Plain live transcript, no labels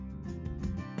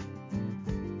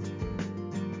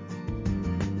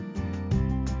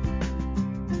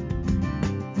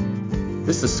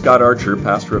This is Scott Archer,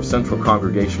 pastor of Central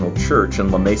Congregational Church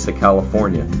in La Mesa,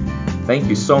 California. Thank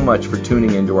you so much for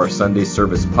tuning into our Sunday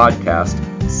service podcast,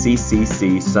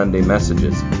 CCC Sunday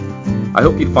Messages. I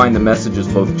hope you find the messages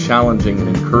both challenging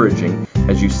and encouraging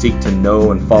as you seek to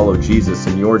know and follow Jesus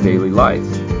in your daily life.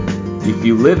 If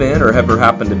you live in or ever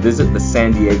happen to visit the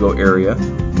San Diego area,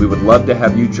 we would love to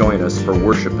have you join us for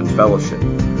worship and fellowship.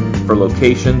 For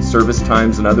location, service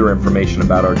times, and other information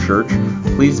about our church,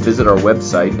 please visit our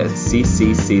website at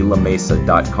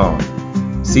ccclamesa.com.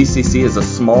 CCC is a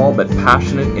small but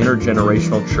passionate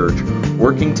intergenerational church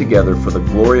working together for the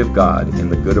glory of God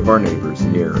and the good of our neighbors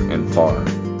near and far.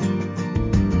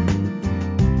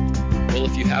 Well,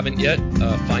 if you haven't yet,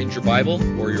 find your Bible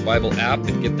or your Bible app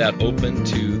and get that open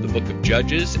to the book of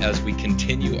Judges as we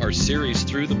continue our series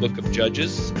through the book of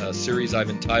Judges, a series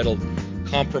I've entitled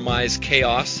Compromise,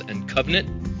 Chaos, and Covenant,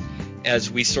 as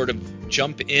we sort of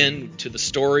jump into the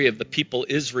story of the people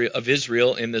of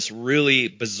Israel in this really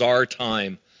bizarre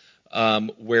time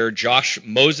where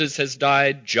Moses has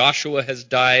died, Joshua has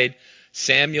died,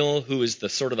 Samuel, who is the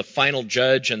sort of the final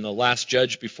judge and the last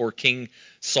judge before King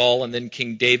Saul and then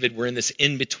King David. We're in this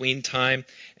in-between time,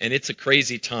 and it's a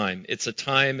crazy time. It's a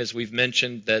time, as we've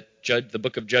mentioned, that the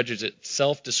book of Judges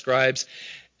itself describes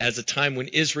as a time when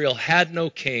Israel had no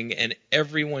king and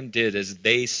everyone did as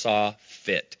they saw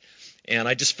fit. And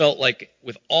I just felt like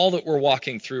with all that we're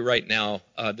walking through right now,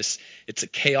 it's a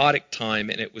chaotic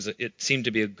time, and it seemed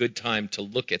to be a good time to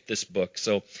look at this book.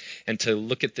 And to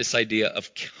look at this idea of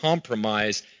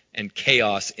compromise and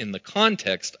chaos in the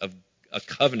context of a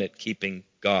covenant-keeping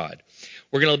God.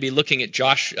 We're going to be looking at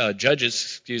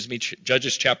Judges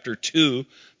chapter 2,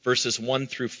 verses 1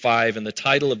 through 5, and the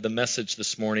title of the message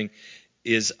this morning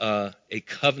is a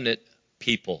covenant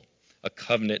people, a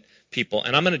covenant people.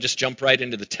 And I'm going to just jump right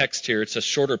into the text here. It's a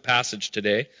shorter passage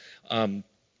today. And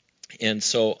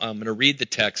so I'm going to read the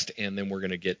text, and then we're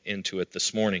going to get into it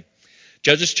this morning.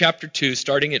 Judges chapter 2,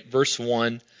 starting at verse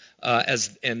 1,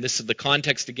 and this is the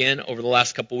context again. Over the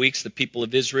last couple weeks, the people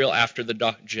of Israel, after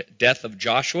the death of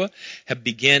Joshua, have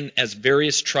begun as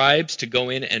various tribes to go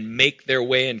in and make their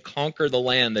way and conquer the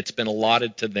land that's been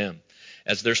allotted to them,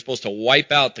 as they're supposed to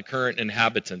wipe out the current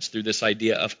inhabitants through this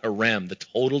idea of harem, the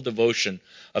total devotion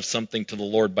of something to the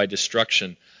Lord by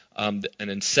destruction, an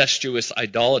incestuous,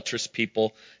 idolatrous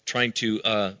people trying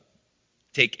to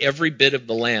take every bit of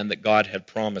the land that God had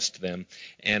promised them.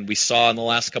 And we saw in the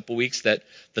last couple weeks that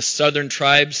the southern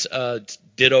tribes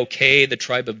did okay. The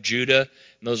tribe of Judah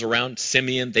and those around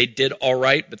Simeon, they did all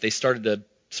right, but they started to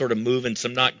sort of move in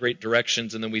some not great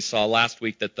directions. And then we saw last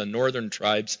week that the northern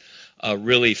tribes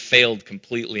really failed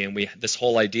completely. And this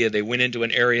whole idea, they went into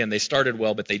an area and they started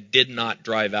well, but they did not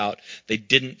drive out. They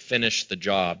didn't finish the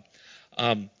job.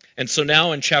 And so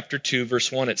now in chapter 2,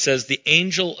 verse 1, it says, "The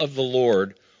angel of the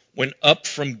Lord went up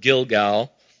from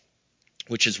Gilgal,"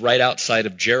 which is right outside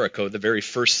of Jericho, the very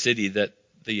first city that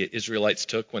the Israelites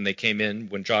took when they came in,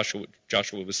 when Joshua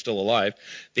was still alive.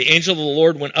 "The angel of the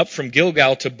Lord went up from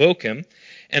Gilgal to Bochim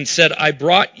and said, I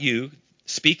brought you,"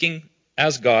 speaking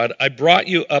as God, "I brought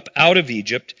you up out of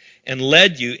Egypt and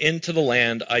led you into the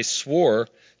land I swore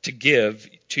to give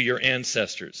to your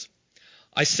ancestors.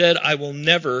 I said, I will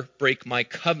never break my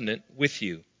covenant with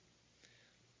you.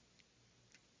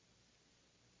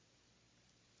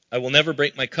 I will never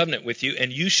break my covenant with you,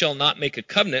 and you shall not make a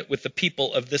covenant with the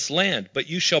people of this land, but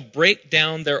you shall break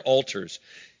down their altars.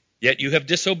 Yet you have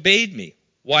disobeyed me.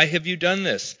 Why have you done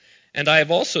this? And I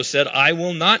have also said, I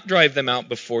will not drive them out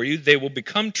before you. They will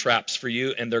become traps for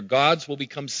you, and their gods will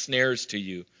become snares to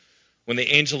you." When the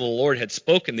angel of the Lord had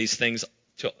spoken these things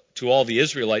to all the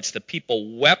Israelites, the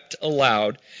people wept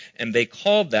aloud, and they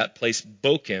called that place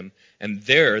Bochim, and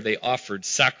there they offered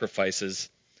sacrifices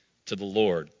to the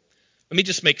Lord. Let me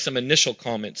just make some initial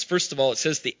comments. First of all, it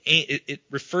says it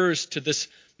refers to this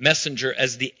messenger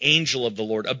as the angel of the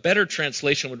Lord. A better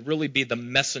translation would really be the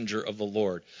messenger of the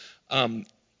Lord.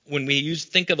 When we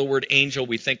think of the word angel,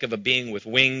 we think of a being with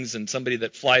wings and somebody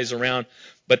that flies around.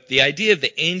 But the idea of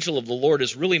the angel of the Lord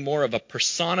is really more of a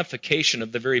personification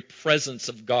of the very presence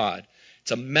of God.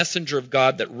 It's a messenger of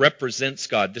God that represents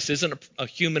God. This isn't a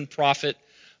human prophet,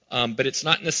 but it's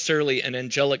not necessarily an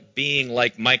angelic being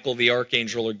like Michael the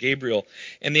archangel or Gabriel.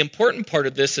 And the important part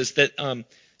of this is that it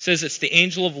says it's the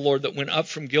angel of the Lord that went up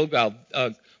from Gilgal.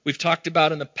 We've talked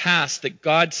about in the past that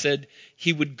God said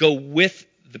he would go with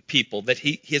the people, that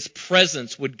his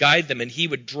presence would guide them, and he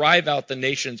would drive out the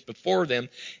nations before them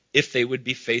if they would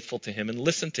be faithful to him and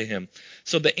listen to him.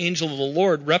 So the angel of the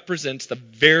Lord represents the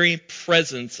very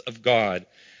presence of God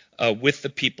with the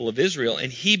people of Israel, and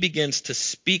he begins to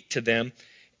speak to them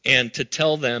and to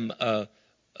tell them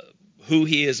who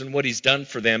he is and what he's done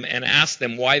for them, and ask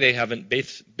them why they haven't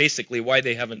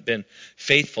been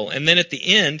faithful. And then at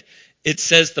the end, it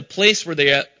says the place where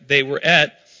they were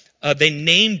at, they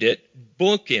named it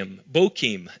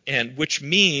Bokim, and which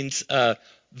means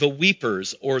the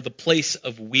weepers, or the place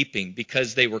of weeping,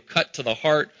 because they were cut to the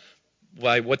heart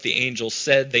by what the angel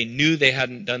said. They knew they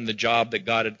hadn't done the job that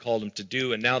God had called them to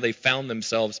do, and now they found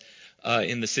themselves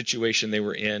in the situation they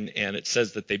were in, and it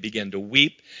says that they began to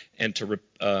weep and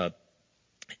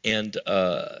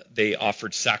they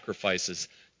offered sacrifices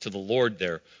to the Lord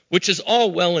there, which is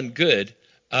all well and good.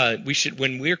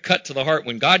 When we're cut to the heart,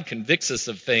 when God convicts us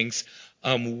of things,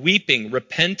 weeping,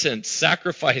 repentance,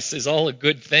 sacrifice is all a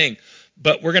good thing.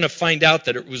 But we're going to find out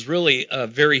that it was really a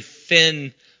very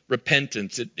thin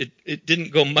repentance. It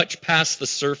didn't go much past the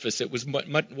surface. It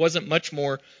wasn't much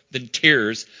more than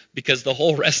tears, because the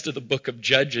whole rest of the book of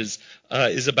Judges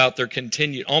is about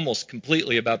almost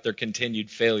completely about their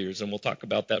continued failures, and we'll talk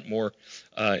about that more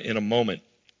in a moment.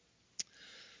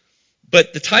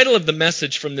 But the title of the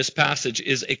message from this passage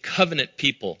is A Covenant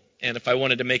People, and if I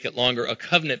wanted to make it longer, A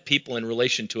Covenant People in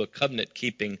relation to a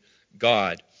covenant-keeping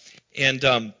God.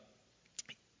 And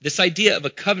this idea of a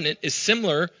covenant is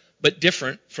similar but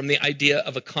different from the idea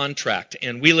of a contract.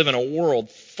 And we live in a world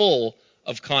full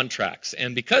of contracts.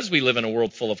 And because we live in a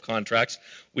world full of contracts,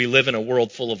 we live in a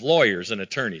world full of lawyers and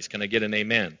attorneys. Can I get an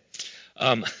amen?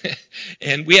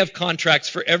 And we have contracts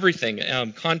for everything.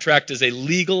 Contract is a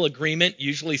legal agreement,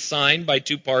 usually signed by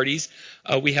two parties.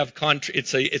 We have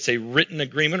it's a written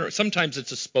agreement, or sometimes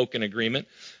it's a spoken agreement.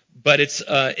 But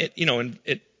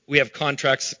we have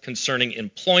contracts concerning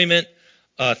employment,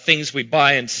 things we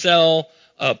buy and sell,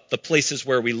 the places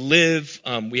where we live.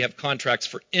 We have contracts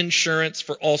for insurance,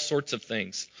 for all sorts of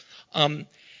things. And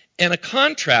a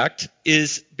contract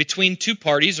is between two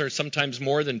parties, or sometimes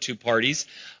more than two parties,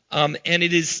 and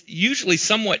it is usually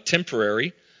somewhat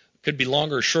temporary. Could be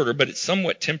longer or shorter, but it's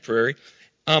somewhat temporary.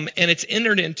 And it's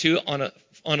entered into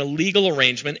on a legal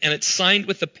arrangement, and it's signed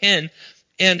with a pen.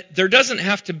 And there doesn't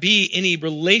have to be any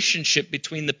relationship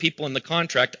between the people in the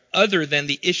contract other than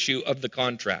the issue of the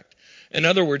contract. In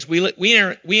other words, we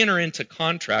enter into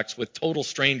contracts with total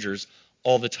strangers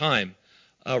all the time.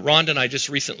 Rhonda and I just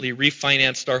recently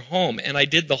refinanced our home, and I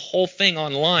did the whole thing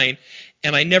online,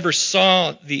 and I never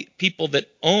saw the people that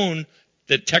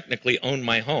technically own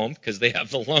my home, because they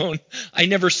have the loan. I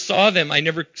never saw them. I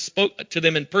never spoke to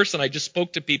them in person. I just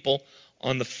spoke to people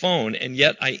on the phone, and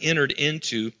yet I entered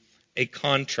into a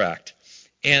contract.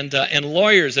 And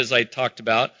lawyers, as I talked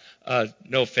about,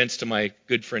 no offense to my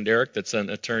good friend Eric that's an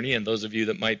attorney, and those of you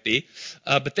that might be,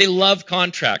 but they love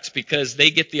contracts because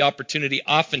they get the opportunity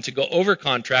often to go over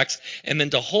contracts and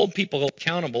then to hold people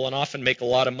accountable, and often make a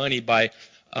lot of money by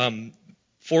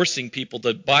forcing people to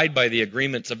abide by the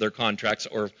agreements of their contracts,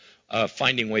 or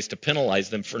finding ways to penalize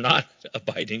them for not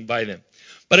abiding by them.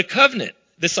 But a covenant,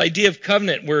 this idea of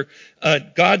covenant, where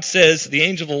God says, the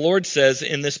angel of the Lord says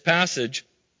in this passage,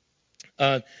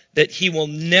 that he will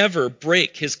never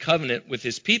break his covenant with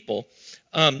his people.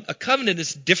 A covenant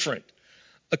is different.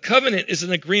 A covenant is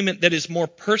an agreement that is more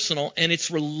personal, and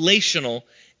it's relational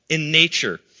in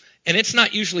nature. And it's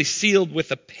not usually sealed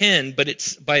with a pen, but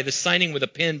it's by the signing with a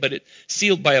pen, but it's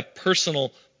sealed by a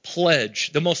personal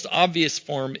pledge. The most obvious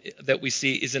form that we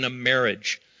see is in a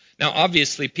marriage. Now,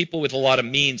 obviously, people with a lot of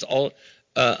means,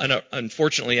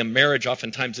 unfortunately, a marriage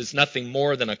oftentimes is nothing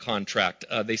more than a contract.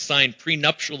 They sign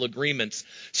prenuptial agreements,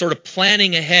 sort of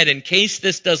planning ahead. In case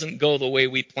this doesn't go the way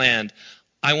we planned,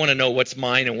 I want to know what's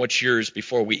mine and what's yours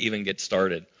before we even get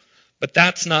started. But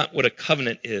that's not what a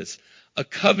covenant is. A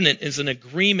covenant is an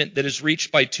agreement that is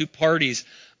reached by two parties,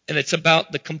 and it's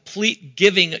about the complete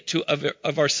giving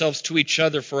of ourselves to each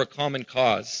other for a common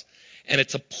cause. And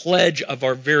it's a pledge of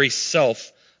our very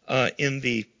self in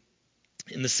the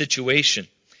situation.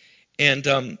 And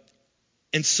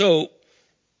so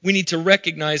we need to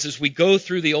recognize, as we go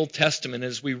through the Old Testament,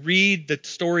 as we read the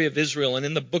story of Israel, and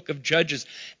in the book of Judges,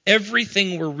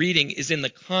 everything we're reading is in the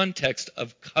context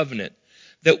of covenant.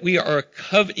 That we are a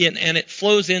covenant, and it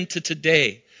flows into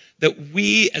today. That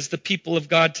we, as the people of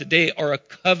God today, are a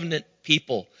covenant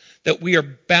people. That we are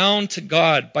bound to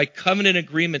God by covenant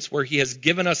agreements where he has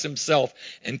given us himself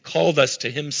and called us to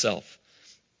himself.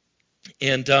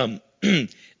 And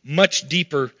much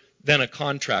deeper than a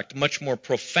contract, much more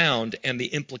profound, and the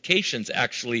implications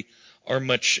actually are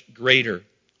much greater.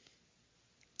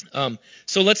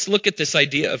 So let's look at this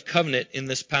idea of covenant in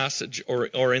this passage,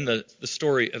 or in the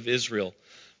story of Israel.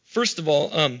 First of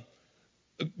all,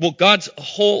 God's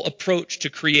whole approach to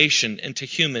creation and to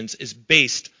humans is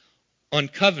based on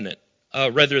covenant.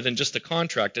 rather than just a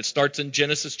contract. It starts in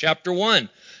Genesis chapter 1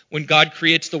 when God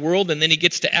creates the world, and then he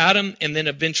gets to Adam and then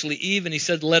eventually Eve, and he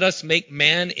said, let us make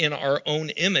man in our own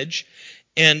image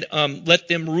and let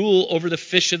them rule over the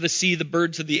fish of the sea, the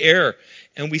birds of the air.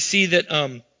 And we see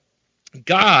that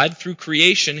God, through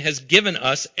creation, has given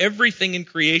us everything in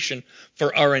creation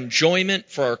for our enjoyment,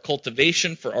 for our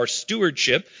cultivation, for our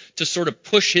stewardship, to sort of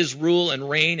push his rule and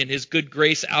reign and his good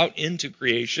grace out into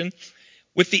creation,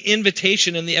 with the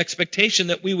invitation and the expectation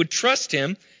that we would trust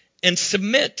him and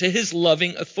submit to his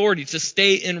loving authority, to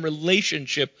stay in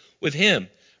relationship with him,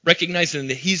 recognizing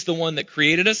that he's the one that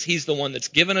created us, he's the one that's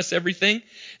given us everything.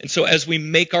 And so as we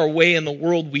make our way in the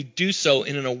world, we do so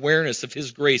in an awareness of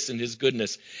his grace and his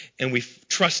goodness, and we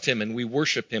trust him and we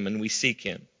worship him and we seek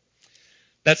him.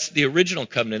 That's the original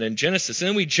covenant in Genesis. And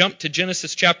then we jump to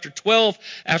Genesis chapter 12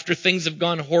 after things have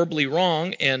gone horribly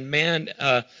wrong, and man,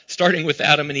 starting with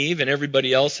Adam and Eve and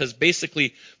everybody else, has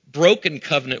basically broken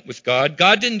covenant with God.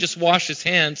 God didn't just wash his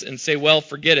hands and say, well,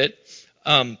 forget it.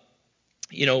 I'm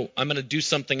going to do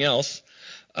something else,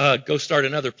 go start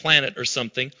another planet or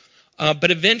something. But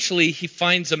eventually he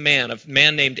finds a man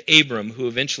named Abram, who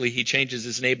eventually he changes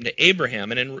his name to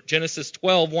Abraham. And in Genesis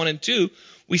 12, 1 and 2,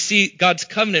 we see God's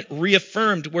covenant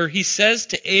reaffirmed, where he says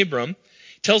to Abram,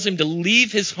 tells him to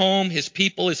leave his home, his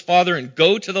people, his father, and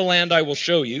go to the land I will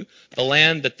show you, the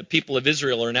land that the people of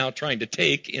Israel are now trying to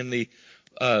take in the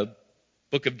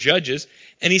book of Judges.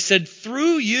 And he said,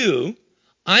 through you,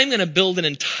 I'm going to build an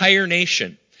entire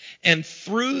nation. And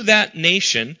through that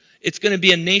nation, it's going to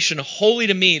be a nation holy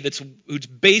to me, that's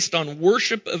based on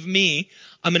worship of me.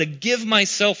 I'm going to give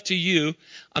myself to you.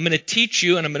 I'm going to teach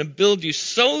you, and I'm going to build you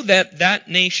so that that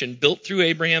nation, built through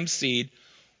Abraham's seed,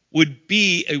 would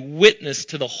be a witness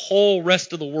to the whole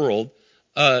rest of the world,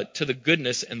 to the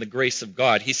goodness and the grace of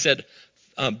God. He said,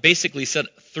 basically said,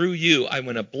 through you, I'm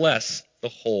going to bless the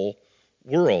whole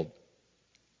world.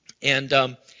 And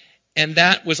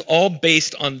that was all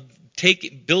based on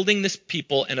building this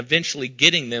people and eventually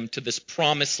getting them to this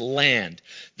promised land,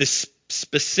 this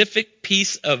specific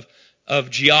piece of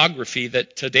geography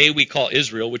that today we call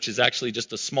Israel, which is actually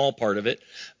just a small part of it,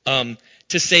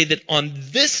 to say that on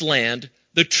this land,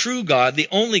 the true God, the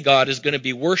only God, is going to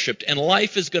be worshipped, and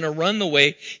life is going to run the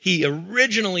way he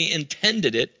originally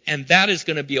intended it, and that is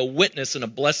going to be a witness and a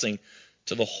blessing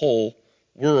to the whole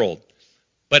world.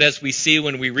 But as we see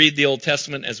when we read the Old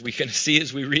Testament, as we can see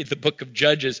as we read the book of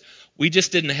Judges, we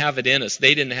just didn't have it in us.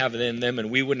 They didn't have it in them,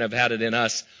 and we wouldn't have had it in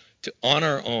us to, on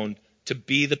our own, to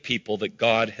be the people that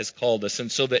God has called us. And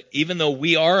so that even though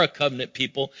we are a covenant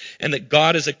people, and that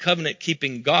God is a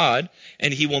covenant-keeping God,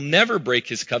 and he will never break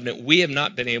his covenant, we have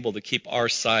not been able to keep our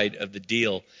side of the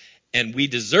deal. And we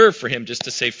deserve for him just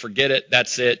to say, forget it,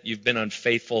 that's it, you've been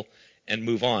unfaithful, and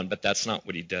move on. But that's not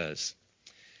what he does.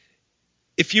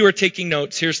 If you are taking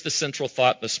notes, here's the central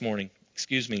thought this morning.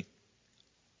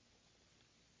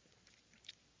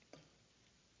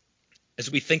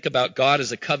 As we think about God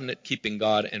as a covenant-keeping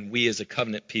God and we as a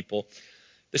covenant people,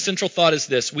 the central thought is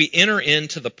this: we enter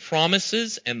into the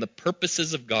promises and the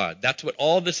purposes of God. That's what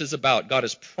all this is about. God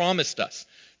has promised us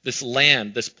this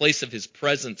land, this place of his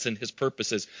presence and his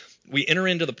purposes. We enter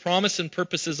into the promise and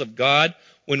purposes of God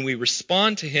when we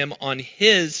respond to him on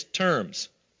his terms,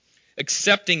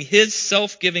 accepting his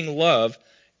self-giving love,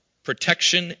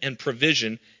 protection, and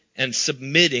provision, and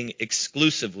submitting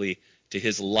exclusively to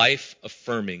his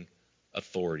life-affirming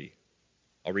authority.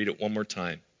 I'll read it one more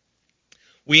time.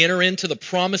 We enter into the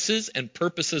promises and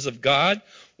purposes of God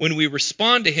when we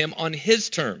respond to him on his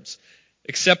terms,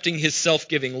 accepting his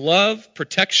self-giving love,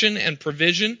 protection, and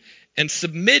provision, and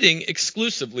submitting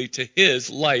exclusively to his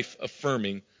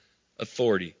life-affirming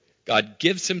authority. God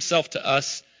gives himself to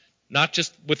us, not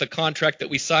just with a contract that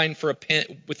we sign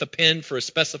with a pen for a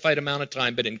specified amount of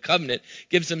time, but in covenant,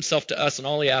 gives himself to us, and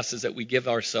all he asks is that we give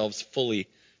ourselves fully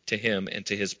to him and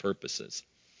to his purposes.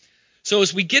 So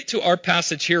as we get to our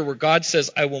passage here where God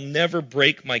says, I will never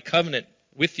break my covenant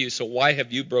with you, so why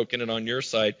have you broken it on your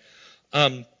side?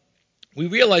 We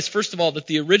realize, first of all, that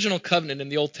the original covenant in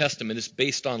the Old Testament is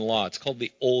based on law. It's called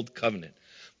the Old Covenant.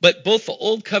 But both the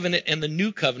Old Covenant and the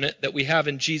New Covenant that we have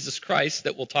in Jesus Christ,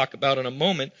 that we'll talk about in a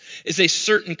moment, is a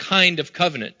certain kind of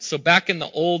covenant. So back in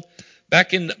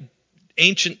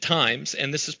ancient times,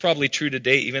 and this is probably true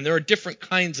today even, there are different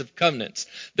kinds of covenants.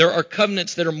 There are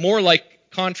covenants that are more like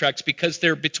contracts because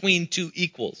they're between two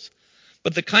equals.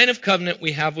 But the kind of covenant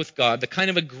we have with God, the kind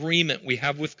of agreement we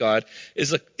have with God,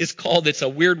 is called, it's a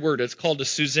weird word, it's called a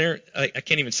suzerainty, I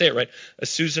can't even say it right, a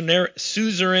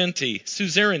suzerainty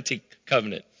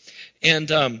covenant.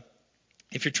 And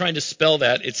if you're trying to spell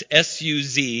that, it's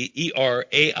S-U-Z-E-R-A-I-N-T-Y,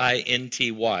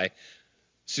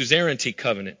 suzerainty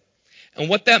covenant. And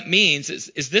what that means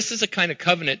is this is a kind of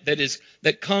covenant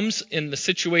that comes in the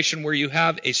situation where you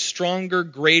have a stronger,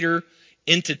 greater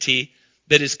entity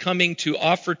that is coming to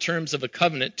offer terms of a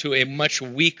covenant to a much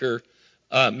weaker,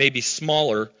 maybe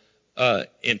smaller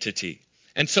entity.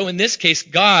 And so in this case,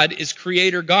 God is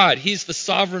creator God. He's the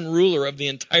sovereign ruler of the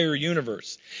entire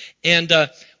universe.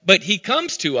 But he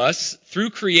comes to us through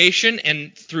creation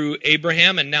and through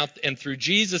Abraham and through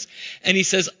Jesus, and he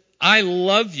says, I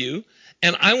love you,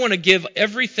 and I want to give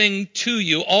everything to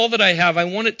you, all that I have. I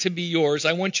want it to be yours.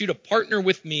 I want you to partner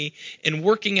with me in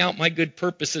working out my good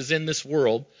purposes in this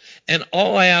world. And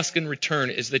all I ask in return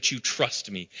is that you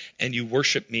trust me and you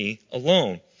worship me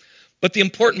alone. But the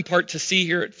important part to see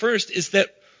here at first is that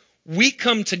we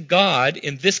come to God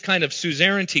in this kind of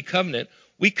suzerainty covenant.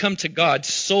 We come to God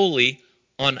solely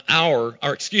on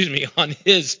on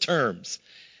his terms.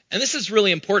 And this is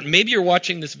really important. Maybe you're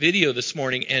watching this video this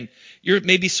morning and you're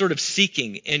maybe sort of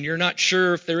seeking and you're not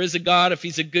sure if there is a God, if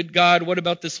he's a good God. What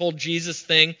about this whole Jesus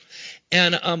thing?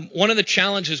 And one of the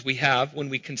challenges we have when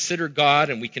we consider God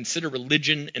and we consider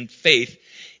religion and faith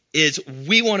is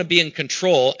we want to be in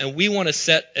control and we want to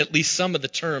set at least some of the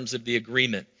terms of the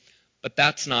agreement. But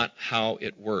that's not how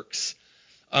it works.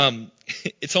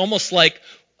 It's almost like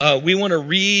we want to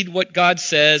read what God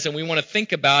says and we want to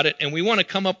think about it and we want to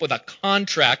come up with a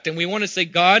contract and we want to say,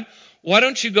 God, why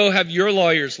don't you go have your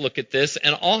lawyers look at this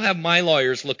and I'll have my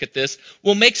lawyers look at this.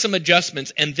 We'll make some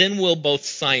adjustments and then we'll both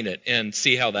sign it and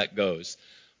see how that goes.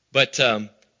 But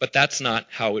that's not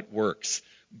how it works.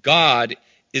 God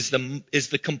is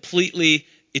the completely,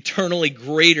 eternally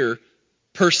greater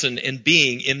person and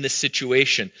being in this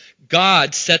situation.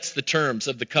 God sets the terms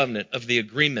of the covenant, of the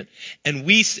agreement, and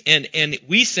we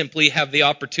simply have the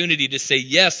opportunity to say,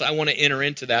 yes, I want to enter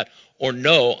into that, or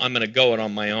no, I'm going to go it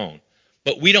on my own.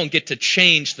 But we don't get to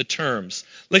change the terms.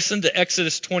 Listen to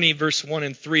Exodus 20, verse 1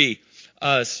 and 3,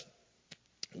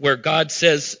 where God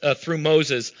says through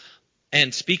Moses,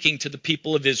 and speaking to the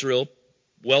people of Israel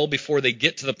well before they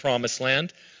get to the promised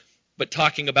land, but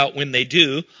talking about when they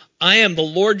do, I am the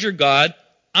Lord your God.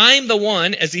 I'm the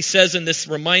one, as he says in this,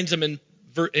 reminds him in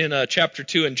chapter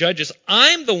 2 in Judges,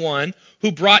 I'm the one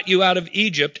who brought you out of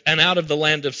Egypt and out of the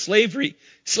land of slavery.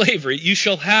 You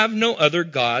shall have no other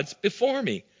gods before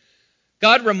me.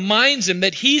 God reminds him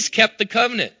that he's kept the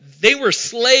covenant. They were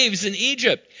slaves in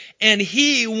Egypt, and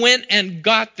he went and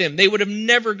got them. They would have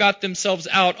never got themselves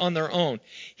out on their own.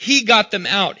 He got them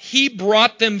out. He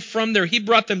brought them from there. He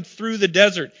brought them through the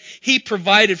desert. He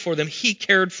provided for them. He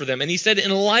cared for them. And he said,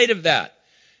 in light of that,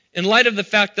 in light of the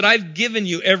fact that I've given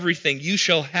you everything, you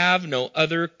shall have no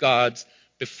other gods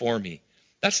before me.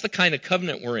 That's the kind of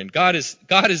covenant we're in. God is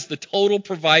the total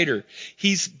provider.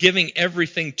 He's giving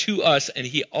everything to us, and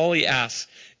all he asks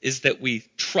is that we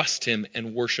trust him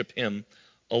and worship him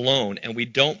alone, and we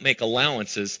don't make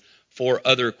allowances for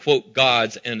other, quote,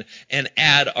 gods and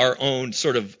add our own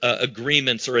sort of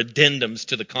agreements or addendums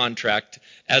to the contract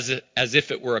as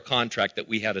if it were a contract that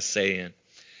we had a say in.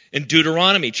 In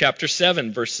Deuteronomy chapter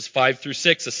 7, verses 5 through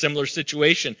 6, a similar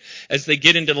situation. As they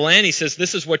get into the land, he says,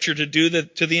 this is what you're to do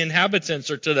to the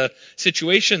inhabitants or to the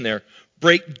situation there.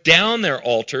 Break down their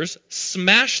altars,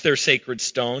 smash their sacred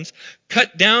stones,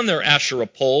 cut down their Asherah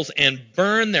poles, and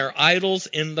burn their idols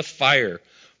in the fire.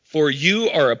 For you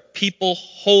are a people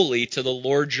holy to the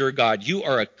Lord your God. You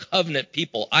are a covenant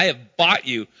people. I have bought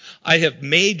you. I have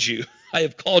made you. I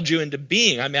have called you into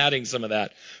being. I'm adding some of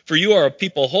that. For you are a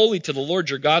people holy to the Lord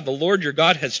your God. The Lord your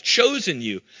God has chosen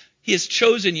you. He has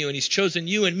chosen you, and he's chosen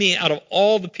you and me out of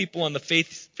all the people on the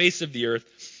face of the earth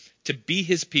to be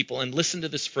his people. And listen to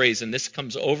this phrase, and this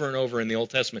comes over and over in the Old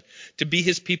Testament. To be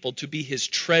his people, to be his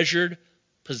treasured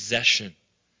possession.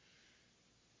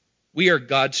 We are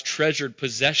God's treasured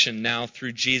possession now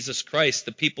through Jesus Christ.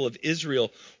 The people of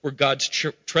Israel were God's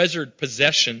treasured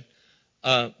possession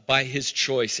by his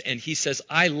choice. And he says,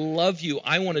 I love you.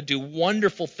 I want to do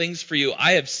wonderful things for you.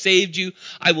 I have saved you.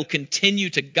 I will continue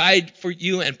to guide for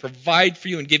you and provide for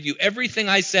you and give you everything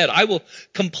I said. I will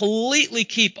completely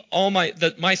keep all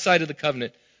my side of the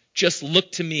covenant. Just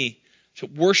look to me, to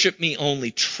worship me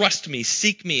only. Trust me.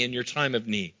 Seek me in your time of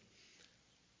need.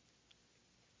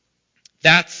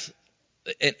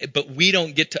 But we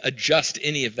don't get to adjust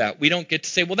any of that. We don't get to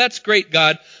say, well, that's great,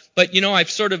 God, but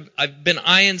I've been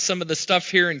eyeing some of the stuff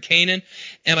here in Canaan,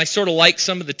 and I sort of like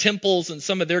some of the temples and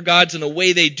some of their gods and the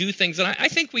way they do things, and I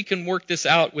think we can work this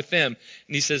out with them.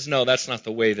 And he says, no, that's not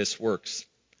the way this works.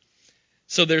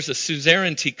 So there's a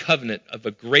suzerainty covenant of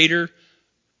a greater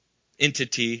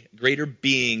entity, greater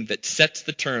being that sets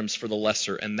the terms for the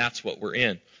lesser, and that's what we're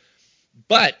in.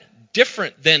 But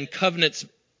different than covenants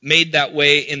made that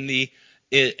way in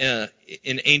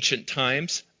ancient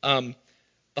times, The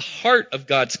heart of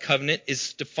God's covenant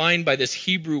is defined by this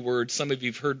Hebrew word some of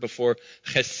you have heard before,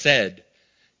 chesed.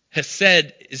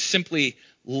 Chesed is simply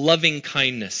loving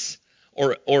kindness,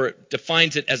 or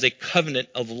defines it as a covenant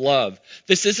of love.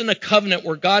 This isn't a covenant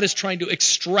where God is trying to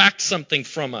extract something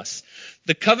from us.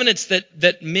 The covenants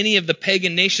that many of the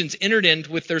pagan nations entered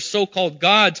into with their so-called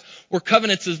gods were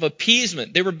covenants of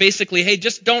appeasement. They were basically, hey,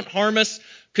 just don't harm us.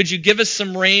 Could you give us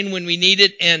some rain when we need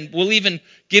it? And we'll even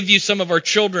give you some of our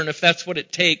children if that's what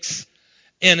it takes.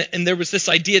 And there was this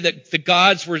idea that the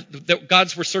gods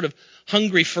were sort of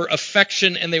hungry for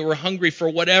affection, and they were hungry for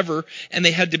whatever, and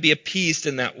they had to be appeased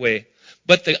in that way.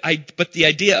 But the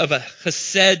idea of a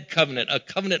chesed covenant, a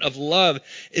covenant of love,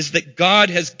 is that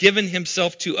God has given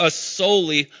himself to us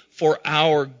solely for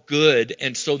our good,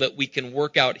 and so that we can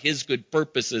work out his good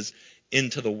purposes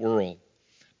into the world.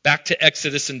 Back to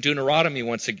Exodus and Deuteronomy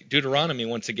once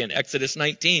again, Exodus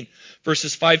 19,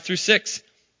 verses 5 through 6.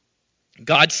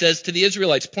 God says to the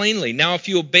Israelites plainly, "Now if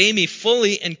you obey me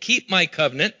fully and keep my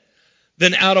covenant,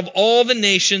 then out of all the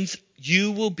nations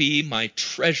you will be my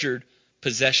treasured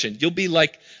possession." You'll be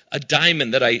like a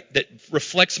diamond that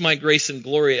reflects my grace and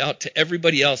glory out to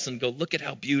everybody else and go, look at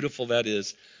how beautiful that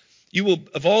is. You will,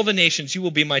 of all the nations, you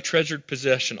will be my treasured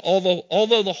possession.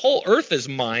 Although the whole earth is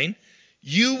mine,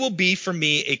 you will be for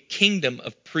me a kingdom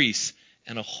of priests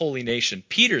and a holy nation.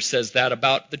 Peter says that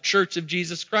about the church of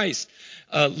Jesus Christ.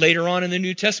 Later on in the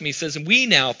New Testament, he says, we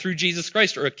now, through Jesus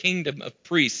Christ, are a kingdom of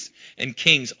priests and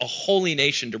kings, a holy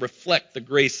nation to reflect the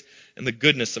grace and the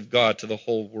goodness of God to the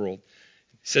whole world.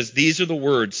 He says, these are the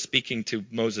words, speaking to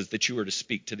Moses, that you are to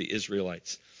speak to the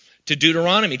Israelites. To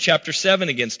Deuteronomy chapter 7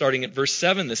 again, starting at verse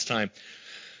 7 this time.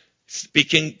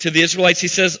 Speaking to the Israelites, he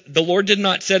says, the Lord did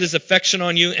not set his affection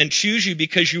on you and choose you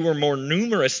because you were more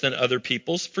numerous than other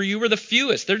peoples, for you were the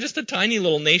fewest. They're just a tiny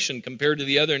little nation compared to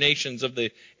the other nations of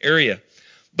the area.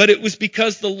 But it was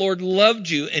because the Lord loved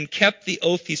you and kept the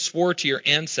oath he swore to your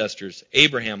ancestors,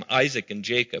 Abraham, Isaac, and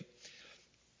Jacob,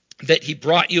 that he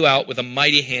brought you out with a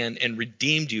mighty hand and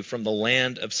redeemed you from the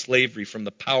land of slavery, from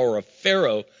the power of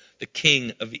Pharaoh, the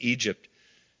king of Egypt.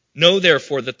 Know,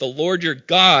 therefore, that the Lord your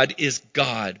God is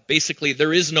God. Basically,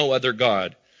 there is no other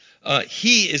God.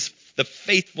 He is the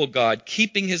faithful God,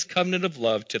 keeping his covenant of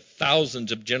love to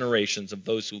thousands of generations of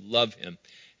those who love him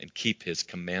and keep his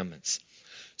commandments.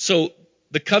 So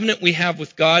the covenant we have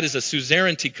with God is a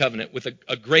suzerainty covenant with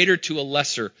a greater to a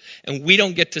lesser, and we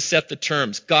don't get to set the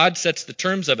terms. God sets the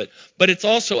terms of it. But it's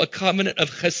also a covenant of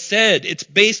chesed. It's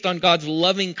based on God's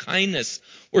loving kindness,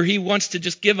 where he wants to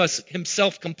just give us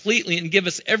himself completely and give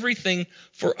us everything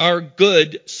for our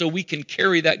good so we can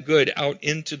carry that good out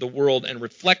into the world and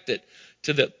reflect it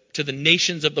to the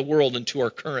nations of the world and to our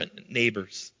current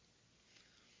neighbors.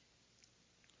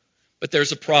 But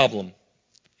there's a problem.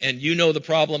 And you know the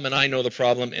problem, and I know the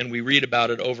problem, and we read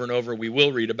about it over and over. We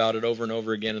will read about it over and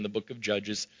over again in the book of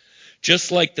Judges.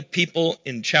 Just like the people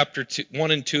in chapter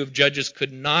 1 and 2 of Judges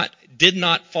did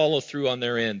not follow through on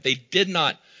their end. They did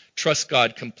not trust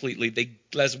God completely.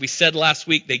 As we said last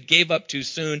week, they gave up too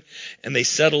soon, and they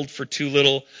settled for too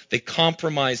little. They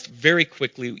compromised very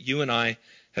quickly. You and I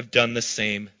have done the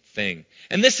same thing.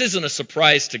 And this isn't a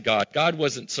surprise to God. God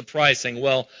wasn't surprised saying,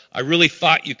 well, I really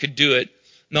thought you could do it.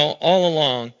 No, all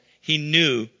along, he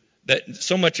knew that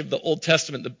so much of the Old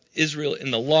Testament, the Israel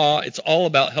in the law, it's all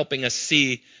about helping us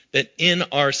see that in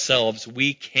ourselves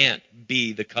we can't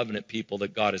be the covenant people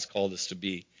that God has called us to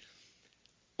be.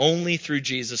 Only through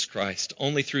Jesus Christ,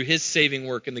 only through his saving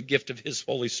work and the gift of his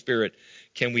Holy Spirit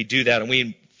can we do that. And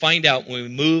we find out when we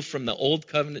move from the Old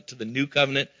Covenant to the New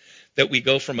Covenant that we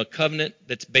go from a covenant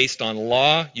that's based on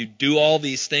law. You do all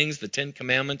these things, the 10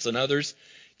 Commandments and others.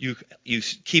 You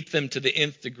keep them to the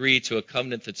nth degree to a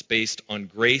covenant that's based on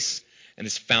grace and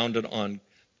is founded on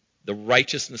the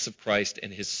righteousness of Christ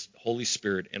and his Holy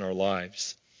Spirit in our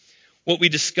lives. What we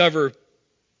discover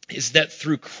is that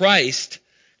through Christ,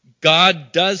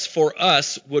 God does for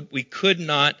us what we could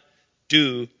not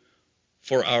do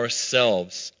for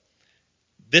ourselves.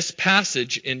 This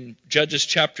passage in Judges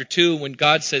chapter 2, when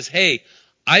God says, hey,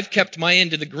 I've kept my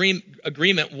end of the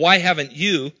agreement, why haven't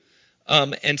you?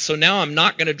 And so now I'm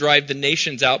not going to drive the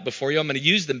nations out before you. I'm going to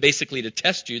use them basically to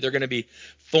test you. They're going to be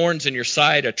thorns in your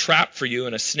side, a trap for you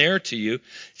and a snare to you. It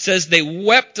says they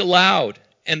wept aloud,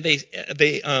 and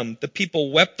the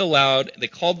people wept aloud. They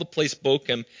called the place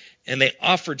Bochim, and they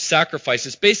offered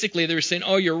sacrifices. Basically, they were saying,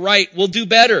 oh, you're right. We'll do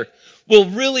better. We'll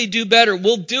really do better.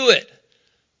 We'll do it.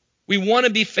 We want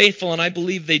to be faithful, and I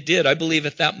believe they did. I believe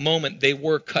at that moment they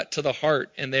were cut to the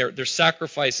heart, and their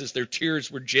sacrifices, their tears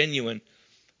were genuine.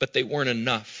 But they weren't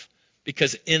enough.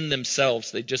 because in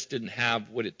themselves they just didn't have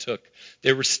what it took.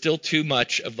 There was still too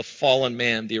much of the fallen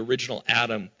man, the original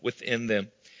Adam, within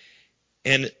them.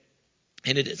 And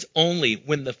it is only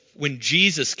when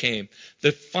Jesus came,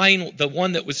 the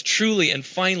one that was truly and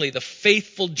finally the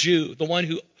faithful Jew, the one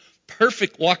who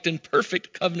walked in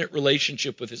perfect covenant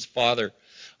relationship with his Father,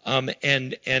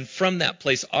 and from that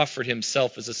place offered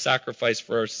himself as a sacrifice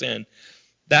for our sin.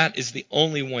 That is the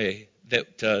only way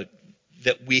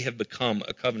that we have become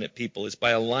a covenant people, is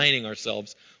by aligning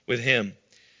ourselves with him.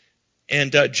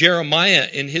 And Jeremiah,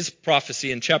 in his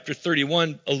prophecy in chapter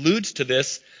 31, alludes to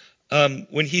this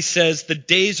when he says, "The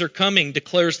days are coming,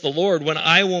 declares the Lord, when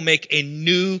I will make a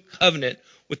new covenant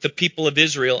with the people of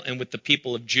Israel and with the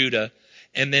people of Judah."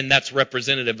 And then that's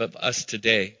representative of us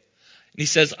today. And he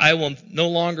says, "I will no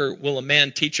longer will a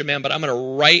man teach a man, but I'm going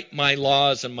to write my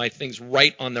laws and my things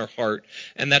right on their heart."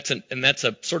 And that's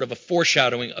a sort of a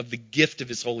foreshadowing of the gift of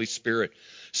his Holy Spirit.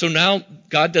 So now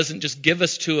God doesn't just give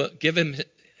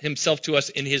himself to us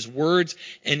in his words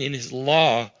and in his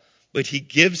law, but he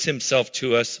gives himself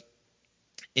to us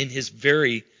in his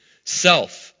very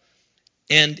self.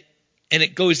 And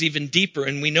it goes even deeper,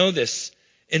 and we know this.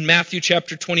 In Matthew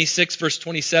chapter 26, verse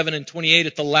 27 and 28,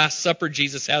 at the Last Supper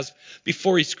Jesus has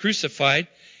before he's crucified,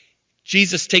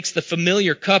 Jesus takes the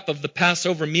familiar cup of the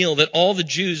Passover meal that all the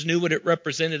Jews knew what it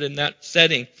represented in that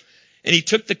setting. And he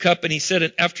took the cup and he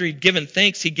said, after he'd given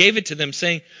thanks, he gave it to them,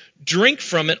 saying, "Drink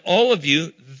from it, all of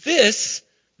you. This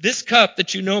cup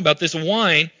that you know about, this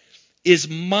wine, is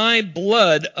my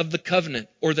blood of the covenant,"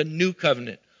 or the new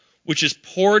covenant, "which is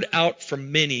poured out for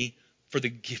many for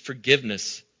the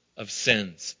forgiveness of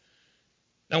sins."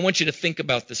 Now I want you to think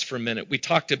about this for a minute. We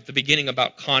talked at the beginning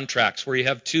about contracts, where you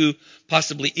have two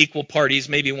possibly equal parties.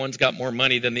 Maybe one's got more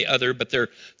money than the other, but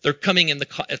they're coming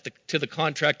to the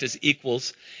contract as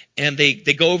equals, and they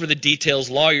go over the details.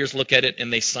 Lawyers look at it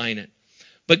and they sign it.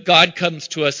 But God comes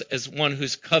to us as one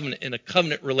who's in a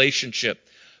covenant relationship,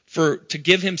 to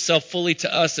give himself fully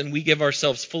to us, and we give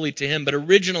ourselves fully to him. But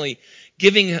originally,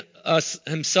 giving us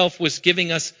himself was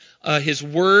giving us his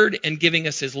word and giving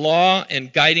us his law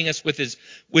and guiding us with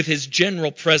his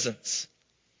general presence.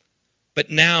 But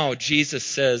now Jesus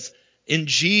says, in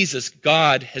Jesus,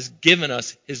 God has given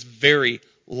us his very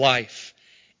life.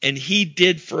 And he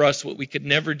did for us what we could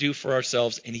never do for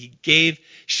ourselves, and he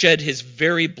shed his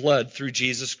very blood through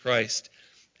Jesus Christ.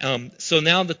 So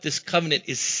now that this covenant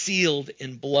is sealed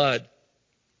in blood,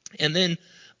 and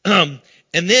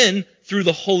then through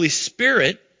the Holy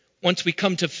Spirit, once we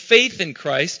come to faith in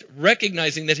Christ,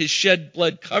 recognizing that his shed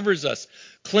blood covers us,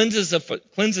 cleanses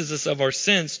us of our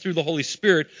sins through the Holy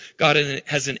Spirit, God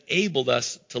has enabled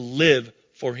us to live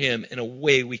for him in a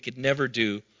way we could never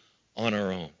do on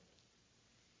our own.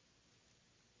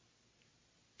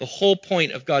 The whole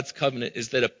point of God's covenant is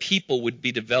that a people would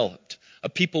be developed. A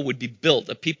people would be built.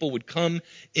 A people would come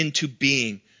into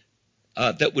being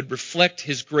that would reflect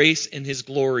his grace and his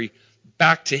glory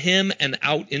back to him and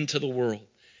out into the world.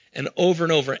 And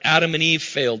over, Adam and Eve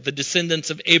failed. The descendants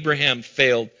of Abraham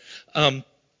failed.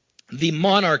 The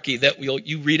monarchy that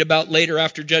you read about later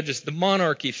after Judges, the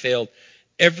monarchy failed.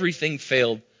 Everything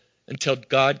failed until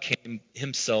God came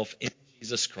himself in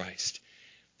Jesus Christ.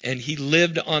 And he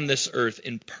lived on this earth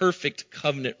in perfect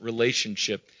covenant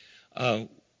relationship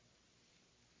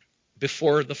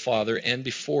before the Father and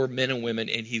before men and women,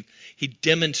 and he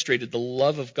demonstrated the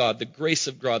love of God, the grace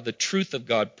of God, the truth of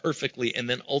God perfectly, and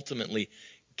then ultimately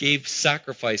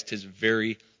sacrificed his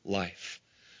very life.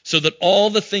 So that all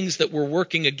the things that were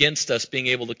working against us being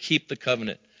able to keep the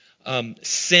covenant,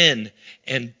 sin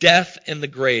and death and the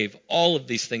grave, all of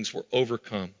these things were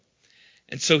overcome.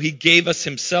 And so he gave us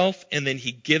himself, and then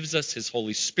he gives us his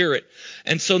Holy Spirit.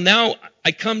 And so now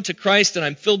I come to Christ and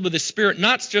I'm filled with his Spirit,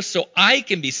 not just so I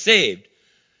can be saved,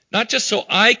 not just so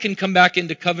I can come back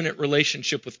into covenant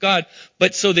relationship with God,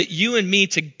 but so that you and me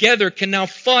together can now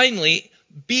finally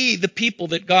be the people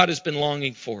that God has been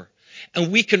longing for.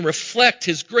 And we can reflect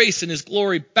his grace and his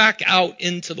glory back out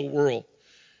into the world.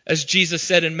 As Jesus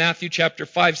said in Matthew chapter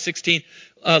 5:16,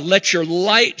 let your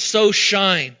light so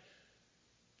shine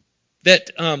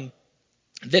that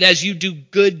as you do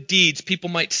good deeds, people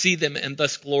might see them and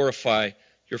thus glorify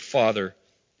your Father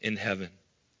in heaven.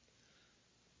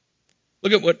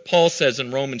 Look at what Paul says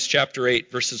in Romans chapter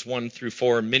 8, verses 1 through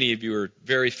 4. Many of you are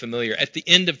very familiar. At the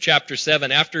end of chapter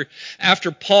 7,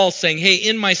 after Paul saying, hey,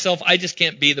 in myself, I just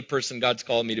can't be the person God's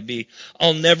called me to be.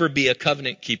 I'll never be a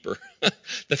covenant keeper.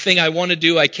 The thing I want to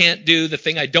do, I can't do. The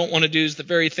thing I don't want to do is the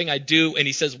very thing I do. And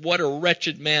he says, what a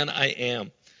wretched man I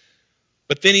am.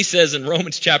 But then he says in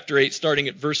Romans chapter 8, starting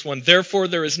at verse 1, therefore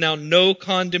there is now no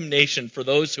condemnation for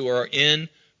those who are in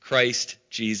Christ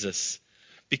Jesus.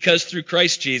 Because through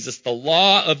Christ Jesus, the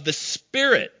law of the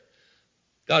Spirit,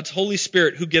 God's Holy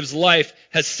Spirit who gives life,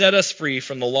 has set us free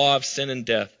from the law of sin and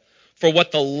death. For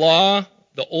what the law,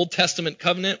 the Old Testament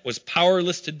covenant, was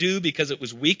powerless to do because it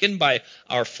was weakened by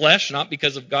our flesh, not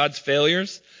because of God's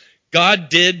failures, God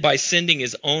did by sending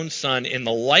his own Son in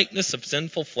the likeness of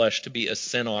sinful flesh to be a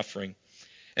sin offering.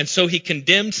 And so he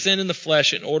condemned sin in the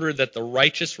flesh in order that the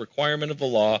righteous requirement of the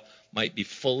law might be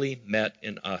fully met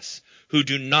in us, who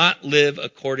do not live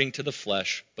according to the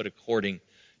flesh, but according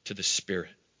to the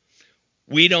Spirit.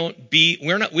 We don't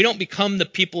become the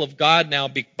people of God now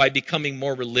by becoming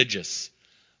more religious,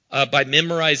 by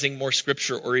memorizing more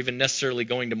scripture, or even necessarily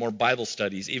going to more Bible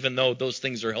studies, even though those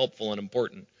things are helpful and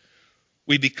important.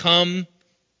 We become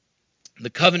the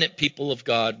covenant people of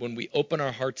God when we open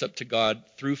our hearts up to God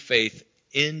through faith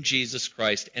in Jesus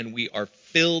Christ, and we are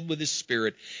filled with his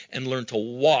Spirit and learn to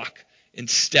walk in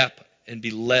step and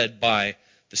be led by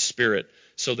the Spirit,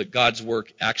 so that God's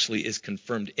work actually is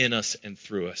confirmed in us and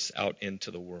through us out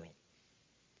into the world.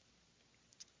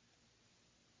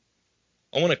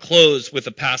 I want to close with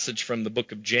a passage from the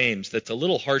book of James that's a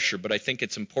little harsher, but I think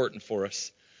it's important for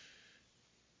us.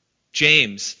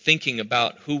 James, thinking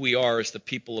about who we are as the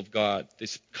people of God,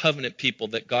 this covenant people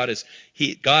that God is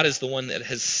the one that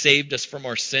has saved us from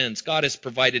our sins. God has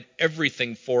provided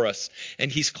everything for us,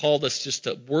 and he's called us just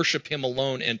to worship him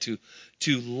alone and to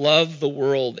love the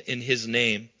world in his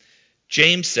name.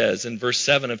 James says in verse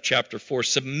 7 of chapter 4,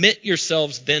 "Submit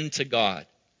yourselves then to God.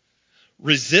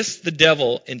 Resist the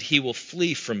devil, and he will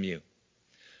flee from you.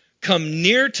 Come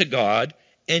near to God,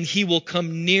 and he will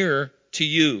come near to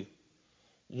you.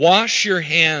 Wash your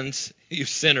hands, you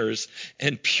sinners,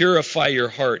 and purify your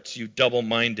hearts, you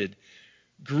double-minded.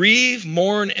 Grieve,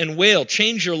 mourn, and wail.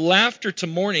 Change your laughter to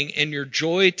mourning and your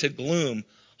joy to gloom.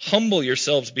 Humble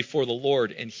yourselves before the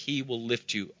Lord, and he will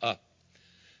lift you up."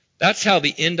 That's how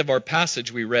the end of our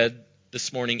passage we read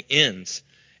this morning ends.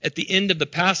 At the end of the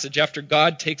passage, after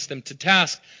God takes them to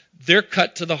task, they're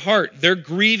cut to the heart. They're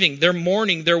grieving, they're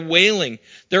mourning, they're wailing,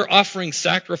 they're offering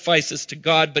sacrifices to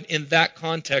God, but in that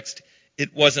context,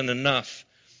 it wasn't enough.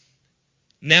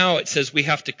 Now it says we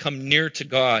have to come near to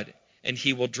God, and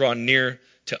he will draw near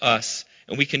to us.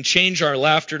 And we can change our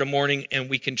laughter to mourning, and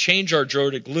we can change our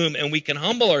joy to gloom, and we can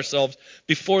humble ourselves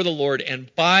before the Lord,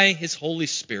 and by his Holy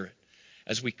Spirit,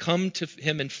 as we come to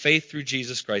him in faith through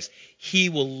Jesus Christ, he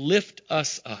will lift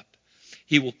us up.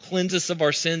 He will cleanse us of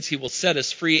our sins. He will set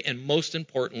us free. And most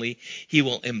importantly, he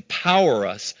will empower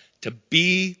us to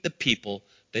be the people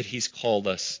that he's called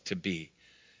us to be.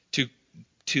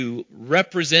 To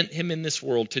represent him in this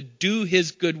world, to do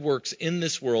his good works in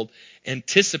this world,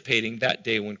 anticipating that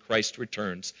day when Christ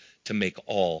returns to make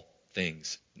all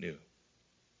things new.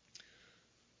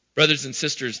 Brothers and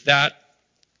sisters, that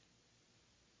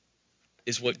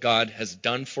is what God has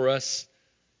done for us.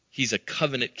 He's a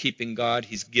covenant-keeping God.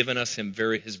 He's given us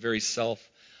his very self,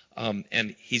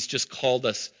 and he's just called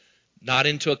us not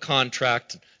into a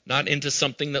contract, not into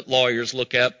something that lawyers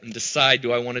look at and decide,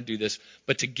 do I want to do this,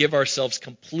 but to give ourselves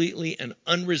completely and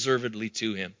unreservedly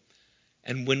to him.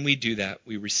 And when we do that,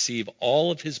 we receive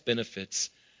all of his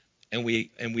benefits, and we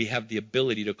have the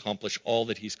ability to accomplish all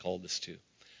that he's called us to.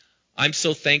 I'm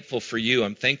so thankful for you.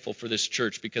 I'm thankful for this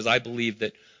church, because I believe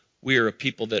that we are a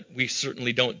people that we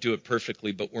certainly don't do it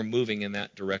perfectly, but we're moving in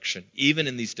that direction, even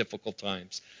in these difficult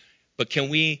times. But can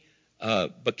we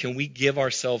give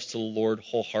ourselves to the Lord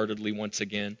wholeheartedly once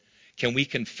again? Can we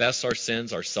confess our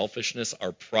sins, our selfishness,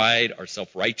 our pride, our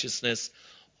self-righteousness,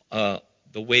 the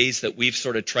ways that we've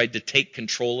sort of tried to take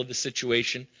control of the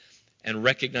situation, and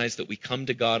recognize that we come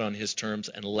to God on his terms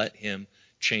and let him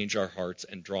change our hearts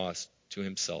and draw us to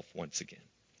himself once again?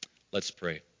 Let's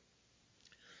pray.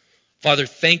 Father,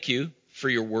 thank you for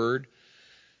your word.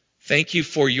 Thank you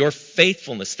for your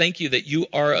faithfulness. Thank you that you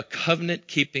are a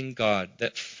covenant-keeping God,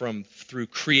 that through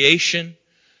creation,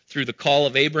 through the call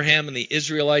of Abraham and the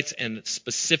Israelites, and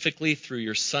specifically through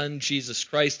your Son, Jesus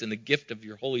Christ, and the gift of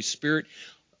your Holy Spirit,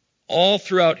 all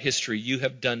throughout history, you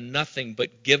have done nothing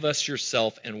but give us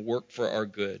yourself and work for our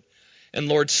good. And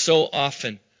Lord, so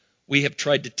often we have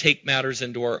tried to take matters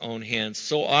into our own hands.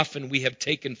 So often we have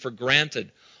taken for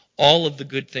granted all of the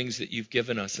good things that you've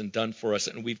given us and done for us,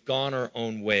 and we've gone our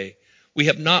own way. We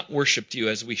have not worshiped you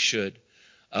as we should.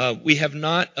 We have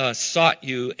not sought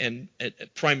you and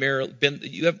primarily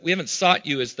we haven't sought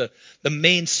you as the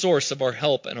main source of our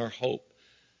help and our hope.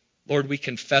 Lord, we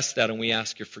confess that and we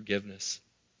ask your forgiveness.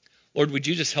 Lord, would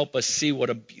you just help us see what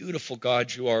a beautiful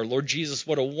God you are. Lord Jesus,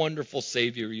 what a wonderful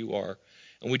Savior you are.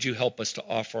 And would you help us to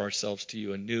offer ourselves to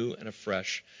you anew and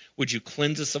afresh? Would you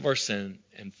cleanse us of our sin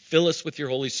and fill us with your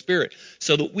Holy Spirit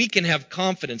so that we can have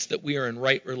confidence that we are in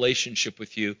right relationship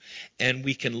with you, and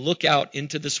we can look out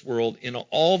into this world in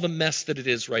all the mess that it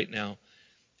is right now,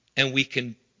 and we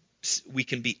can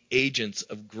be agents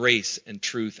of grace and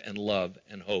truth and love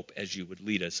and hope as you would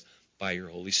lead us by your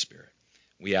Holy Spirit.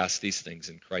 We ask these things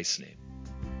in Christ's name.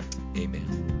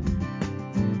 Amen.